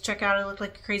trying to get to checkout. I looked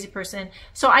like a crazy person.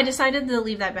 So I decided to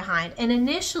leave that behind. And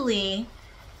initially,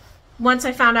 once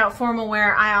I found out formal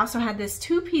wear, I also had this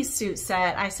 2-piece suit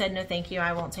set. I said, no, thank you,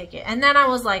 I won't take it. And then I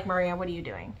was like, Maria, what are you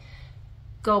doing?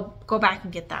 Go back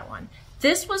and get that one.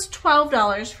 This was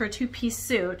 $12 for a 2-piece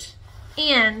suit,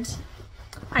 and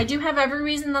I do have every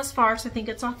reason thus far to think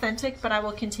it's authentic, but I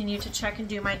will continue to check and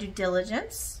do my due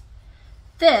diligence.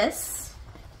 This,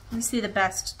 let me see the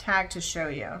best tag to show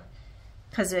you,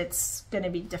 because it's going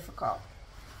to be difficult.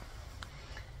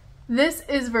 This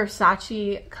is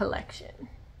Versace collection.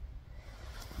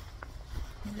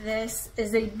 This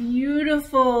is a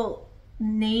beautiful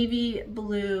navy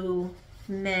blue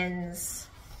men's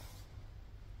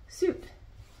suit.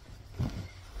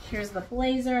 Here's the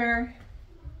blazer.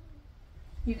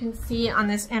 You can see on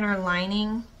this inner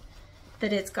lining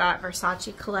that it's got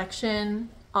Versace collection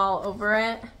all over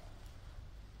it.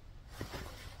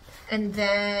 And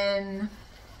then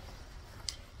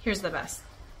here's the best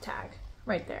tag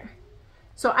right there.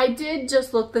 So I did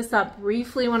just look this up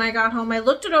briefly when I got home. I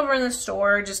looked it over in the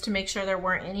store just to make sure there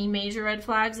weren't any major red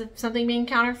flags of something being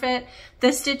counterfeit.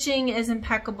 The stitching is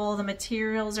impeccable. The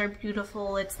materials are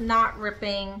beautiful. It's not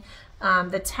ripping.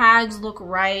 The tags look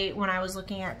right when I was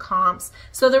looking at comps.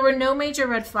 So there were no major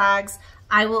red flags.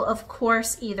 I will, of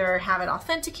course, either have it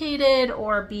authenticated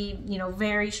or be, you know,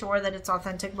 very sure that it's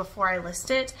authentic before I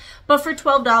list it. But for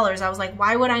 $12, I was like,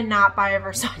 why would I not buy a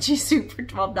Versace suit for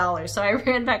 $12? So I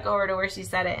ran back over to where she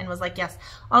said it and was like, yes,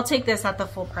 I'll take this at the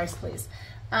full price, please.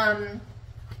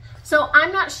 So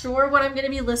I'm not sure what I'm going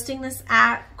to be listing this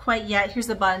at quite yet. Here's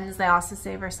the buttons. They also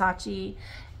say Versace.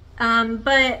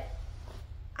 But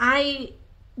I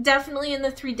definitely in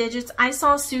the 3 digits. I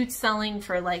saw suits selling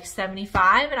for like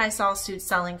 $75 and I saw suits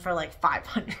selling for like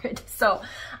 $500. So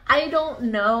I don't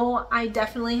know. I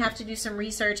definitely have to do some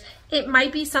research. It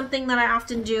might be something that I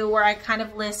often do where I kind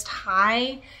of list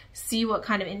high, see what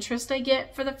kind of interest I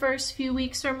get for the first few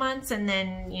weeks or months, and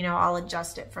then, you know, I'll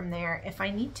adjust it from there if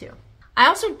I need to. I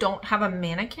also don't have a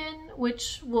mannequin,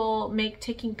 which will make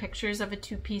taking pictures of a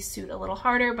 2-piece suit a little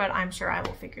harder, but I'm sure I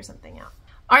will figure something out.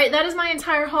 All right, that is my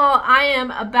entire haul. I am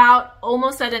about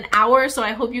almost at an hour, so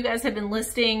I hope you guys have been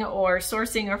listing or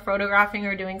sourcing or photographing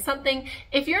or doing something.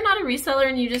 If you're not a reseller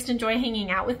and you just enjoy hanging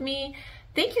out with me,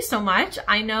 thank you so much.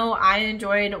 I know I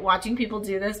enjoyed watching people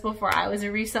do this before I was a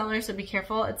reseller, so be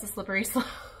careful. It's a slippery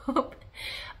slope.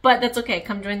 But that's okay.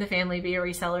 Come join the family, be a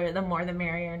reseller. The more the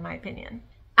merrier, in my opinion.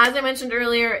 As I mentioned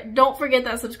earlier, don't forget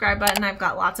that subscribe button. I've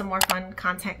got lots of more fun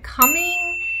content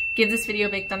coming. Give this video a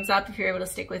big thumbs up if you're able to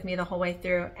stick with me the whole way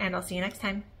through, and I'll see you next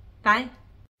time. Bye.